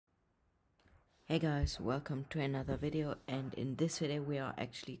Hey guys, welcome to another video, and in this video we are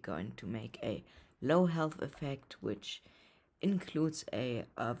actually going to make a low health effect which includes a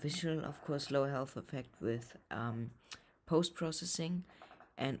visual, of course, low health effect with post-processing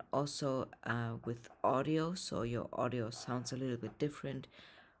and also with audio, so your audio sounds a little bit different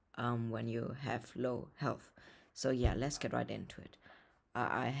when you have low health. So yeah, let's get right into it.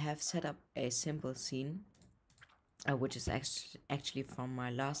 I have set up a simple scene which is actually from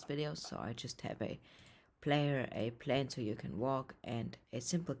my last video. So I just have a player, a plane so you can walk, and a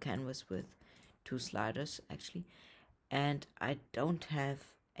simple canvas with two sliders actually. And I don't have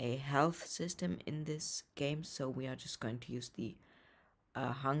a health system in this game, so we are just going to use the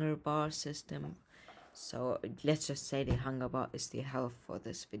hunger bar system. So let's just say the hunger bar is the health for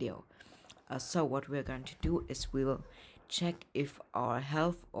this video. So what we're going to do is we will check if our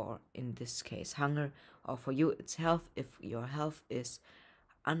health, or in this case hunger, or for you it's health, if your health is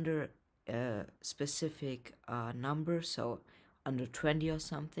under a specific number, so under 20 or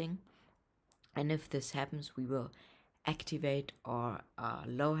something. And if this happens, we will activate our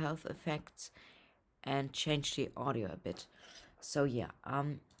low health effects and change the audio a bit. So yeah,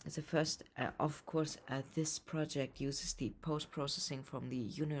 the first, of course, this project uses the post-processing from the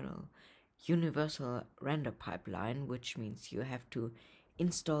universal render pipeline, which means you have to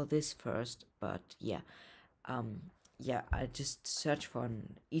install this first. But yeah, I just search for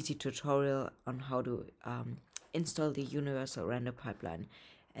an easy tutorial on how to install the universal render pipeline,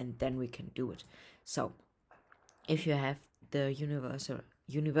 and then we can do it. So if you have the universal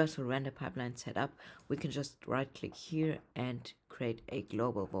render pipeline set up, we can just right click here and create a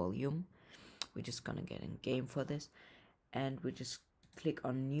global volume. We're just gonna get in game for this, and we just click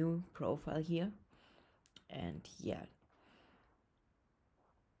on new profile here, and yeah.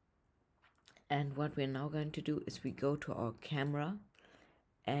 And what we're now going to do is we go to our camera,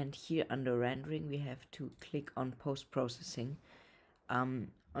 and here under rendering we have to click on post-processing,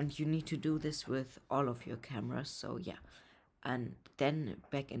 and you need to do this with all of your cameras. So yeah, and then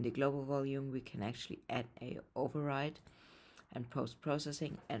back in the global volume we can actually add a override and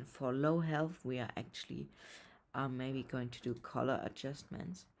post-processing. And for low health we are actually maybe going to do color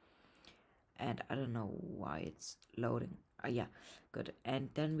adjustments, and I don't know why it's loading. Yeah, good.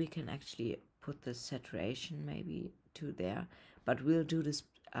 And then we can actually put the saturation maybe to there, but we'll do this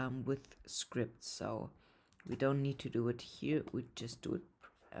with scripts, so we don't need to do it here. We just do it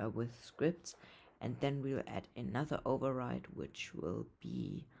with scripts, and then we'll add another override which will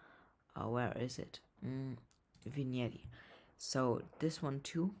be where is it? Vignette. So this one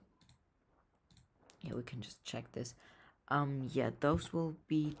too. Yeah, we can just check this. Yeah, those will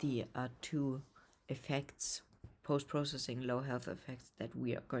be the two effects, post-processing low health effects, that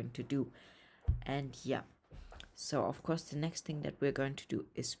we are going to do. And yeah, so of course the next thing that we're going to do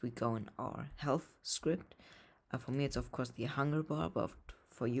is we go in our health script. For me it's of course the hunger bar, but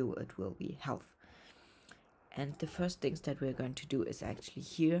for you it will be health. And the first things that we're going to do is actually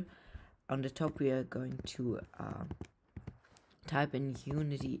here on the top we are going to type in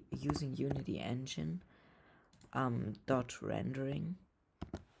Unity, using Unity engine dot rendering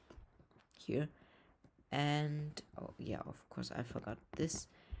here. And oh yeah, of course I forgot this.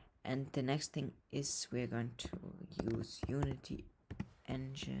 And the next thing is we're going to use Unity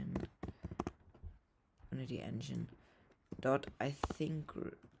engine dot, I think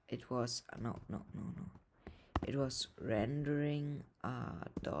it was no, it was rendering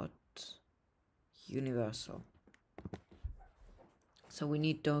dot universal. So we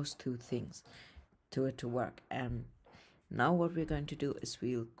need those two things to it to work. And now what we're going to do is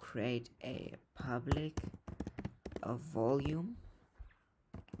we'll create a public volume,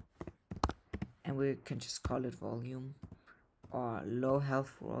 and we can just call it volume or low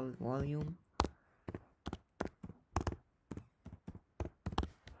health volume.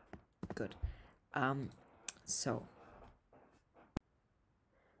 Good. So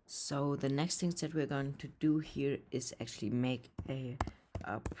the next things that we're going to do here is actually make a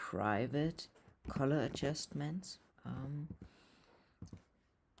private color adjustments.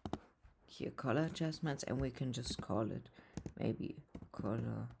 Here color adjustments, and we can just call it maybe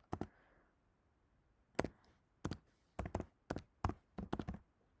color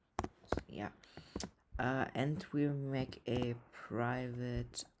and we'll make a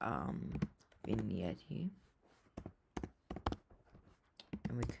private vignette here,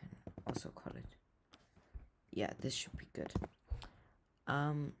 and we can also call it, yeah, this should be good.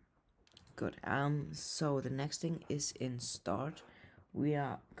 Good. So the next thing is in start we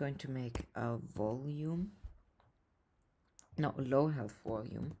are going to make a volume, no, low health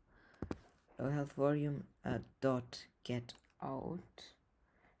volume dot get out,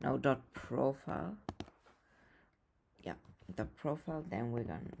 Now dot profile. Yeah, the profile. Then we're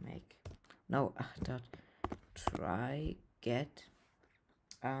gonna make dot try get.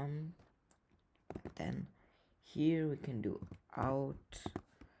 Then here we can do out,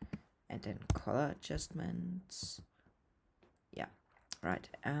 and then color adjustments. Yeah, right.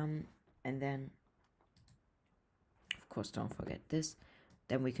 And then of course don't forget this.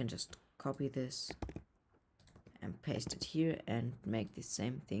 Then we can just copy this and paste it here and make the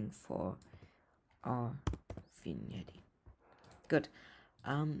same thing for our vignette. Good.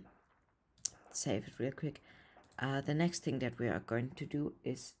 Save it real quick. The next thing that we are going to do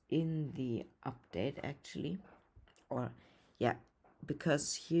is in the update actually, or yeah,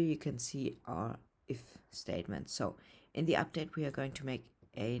 because here you can see our if statement. So in the update we are going to make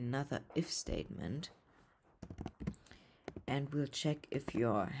another if statement, and we'll check if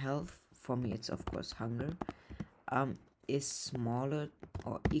your health, for me it's of course hunger, is smaller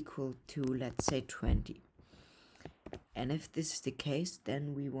or equal to, let's say, 20. And if this is the case,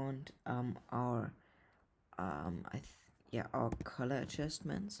 then we want our our color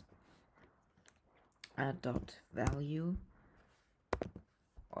adjustments dot value,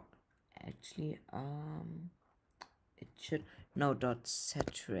 or actually it should dot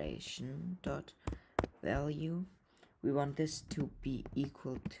saturation dot value. We want this to be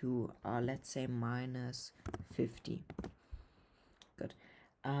equal to let's say minus 50. Good.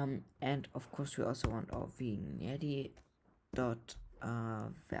 And of course we also want our vignette dot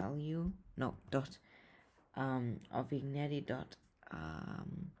value, dot our vignette dot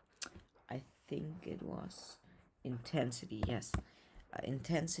I think it was intensity, yes,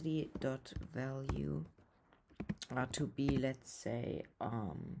 intensity dot value to be, let's say,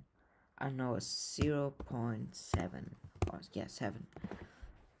 I know 0.7 or 7.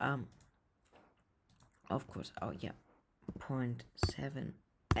 Of course, 0.7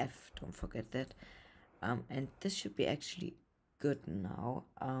 f, don't forget that. And this should be actually good now.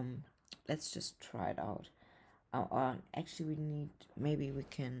 Let's just try it out. Actually we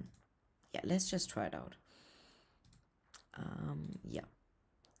can, let's just try it out.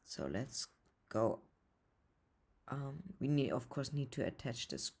 So let's go. We of course need to attach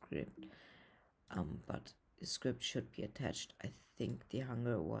the script, but the script should be attached. I think the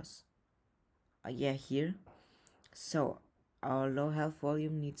hunger was here. So our low health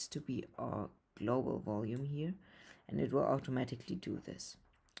volume needs to be our global volume here, and it will automatically do this.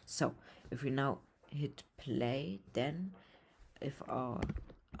 So if we now hit play, then if our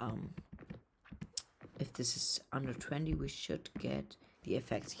if this is under 20, we should get the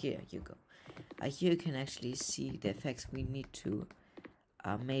effects. Here you go. Here you can actually see the effects. We need to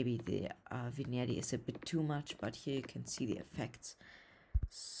maybe the vignette is a bit too much, but here you can see the effects.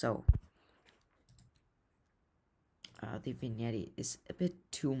 So the vignette is a bit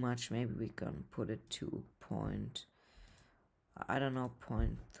too much. Maybe we can put it to point, I don't know,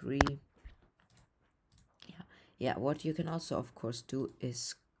 0.3. Yeah, what you can also of course do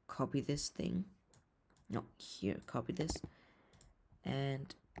is copy this thing. Copy this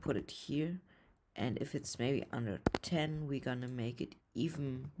and put it here. And if it's maybe under 10, we're gonna make it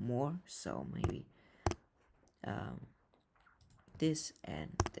even more. So maybe this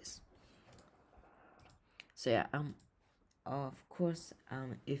and this. So yeah, of course,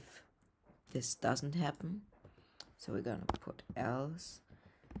 if this doesn't happen, so we're gonna put else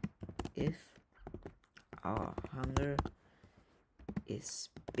if our hunger is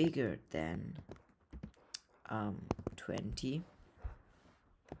bigger than 20,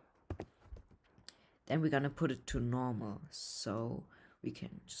 then we're gonna put it to normal. So we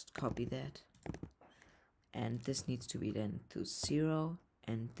can just copy that, and this needs to be then to 0,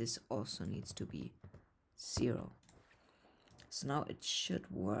 and this also needs to be 0. So now it should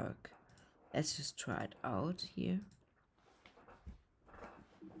work. Let's just try it out here.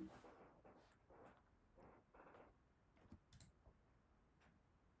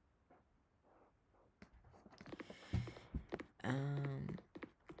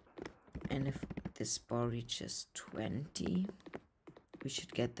 And if this bar reaches 20, we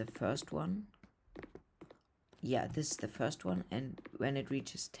should get the first one. Yeah, this is the first one, and when it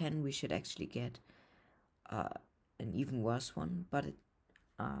reaches 10, we should actually get an even worse one. But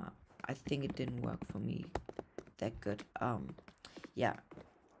I think it didn't work for me that good. Yeah,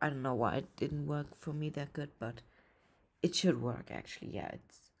 I don't know why it didn't work for me that good, but it should work actually. Yeah,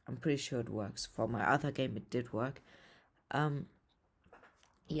 I'm pretty sure it works. For my other game, it did work.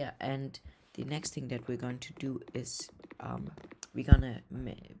 Yeah, and the next thing that we're going to do is we're gonna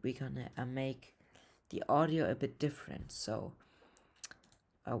make the audio a bit different. So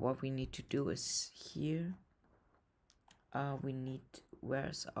what we need to do is here we need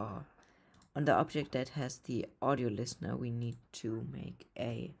where's our, on the object that has the audio listener, we need to make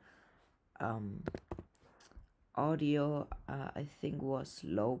a audio, I think was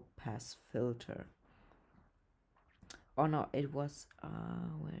low pass filter. Oh no, it was,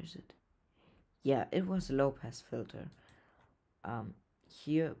 where is it? Yeah, it was a low pass filter.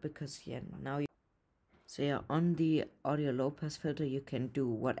 Here, because yeah, now you, so yeah, on the audio low pass filter, you can do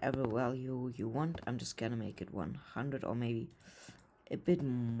whatever value you want. I'm just gonna make it 100 or maybe a bit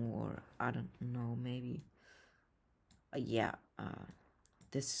more. I don't know, maybe. Yeah,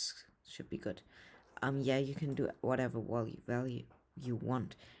 this should be good. Yeah, you can do whatever value you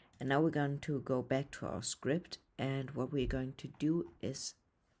want. And now we're going to go back to our script, and what we're going to do is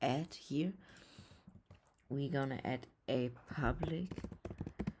add here. We're gonna add a public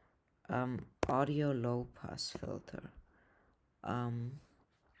audio low pass filter.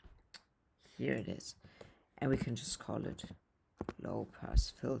 Here it is, and we can just call it low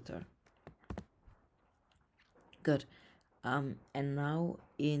pass filter. Good. And now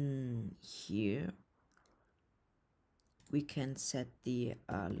in here we can set the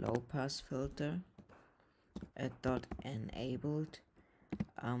low pass filter dot enabled.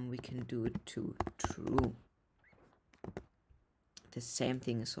 We can do it to true. The same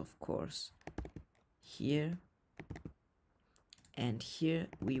thing is of course here, and here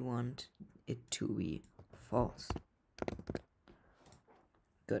we want it to be false.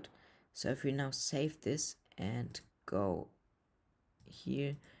 Good. So if we now save this and go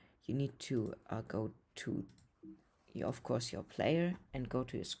here, you need to go to of course your player and go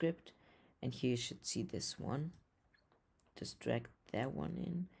to your script, and here you should see this one. Just drag that one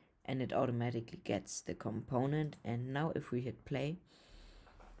in and it automatically gets the component. And now if we hit play,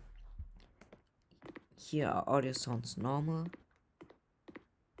 here our audio sounds normal,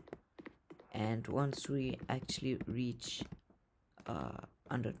 and once we actually reach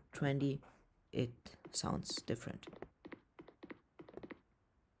under 20, it sounds different.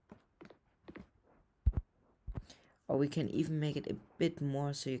 Or we can even make it a bit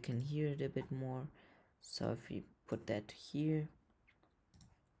more so you can hear it a bit more. So if we put that here,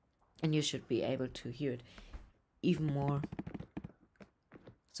 and you should be able to hear it even more.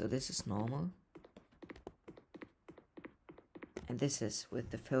 So this is normal, and this is with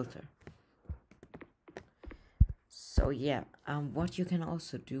the filter. So yeah, what you can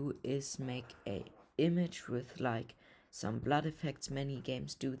also do is make a image with like some blood effects. Many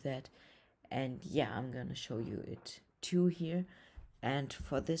games do that, and yeah, I'm gonna show you it too here. And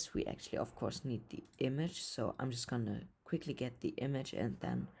for this we actually of course need the image, so I'm just gonna quickly get the image and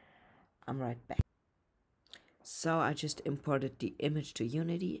then I'm right back. So I just imported the image to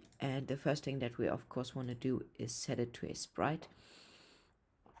Unity, and the first thing that we of course want to do is set it to a sprite,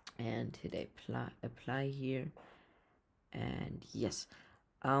 and hit apply here, and yes.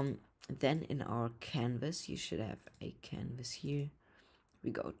 Then in our canvas you should have a canvas here.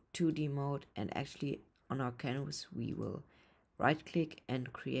 We go 2D mode, and actually on our canvas we will right click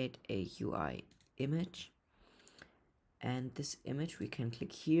and create a UI image, and this image we can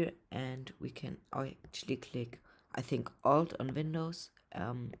click here, and we can actually click, I think, Alt on Windows,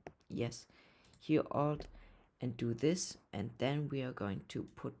 yes, here Alt, and do this, and then we are going to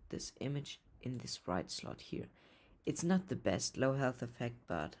put this image in the sprite slot here. It's not the best low health effect,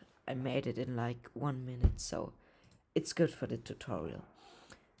 but I made it in like 1 minute, so it's good for the tutorial.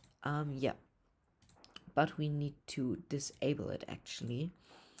 Yeah, but we need to disable it actually,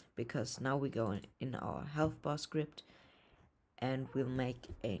 because now we go in our health bar script, and we'll make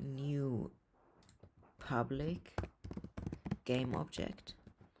a new public game object,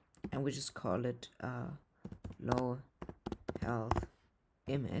 and we just call it low health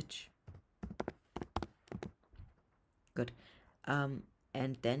image. Good.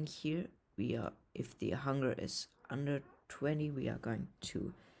 And then here we are, if the hunger is under 20, we are going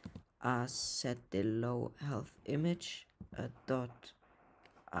to set the low health image dot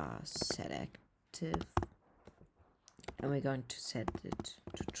set active, and we're going to set it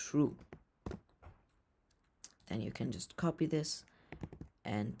to true. Then you can just copy this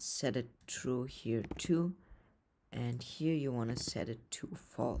and set it true here too, and here you want to set it to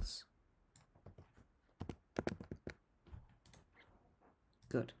false.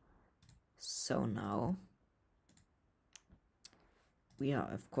 Good. So now we are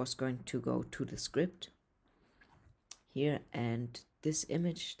of course going to go to the script here, and this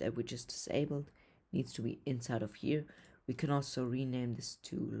image that we just disabled needs to be inside of here. We can also rename this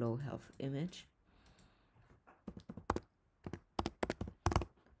to low health image.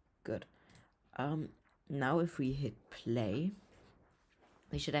 Good. Now if we hit play,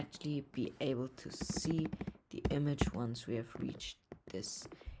 we should actually be able to see the image once we have reached this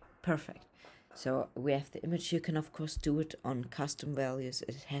perfect. So we have the image. You can of course do it on custom values.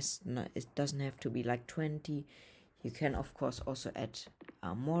 It doesn't have to be like 20. You can of course also add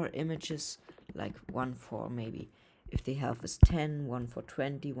more images, like one for maybe if the health is 10, one for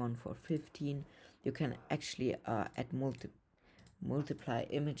 20, one for 15. You can actually add multiply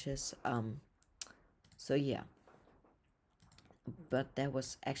images. So yeah, but that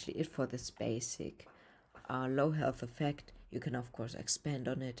was actually it for this basic low health effect. You can of course expand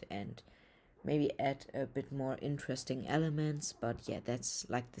on it and maybe add a bit more interesting elements, but yeah, that's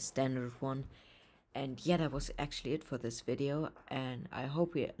like the standard one. And yeah, that was actually it for this video, and I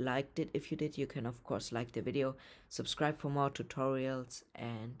hope you liked it. If you did, you can of course like the video, subscribe for more tutorials,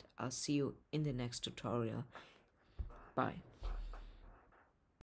 and I'll see you in the next tutorial. Bye.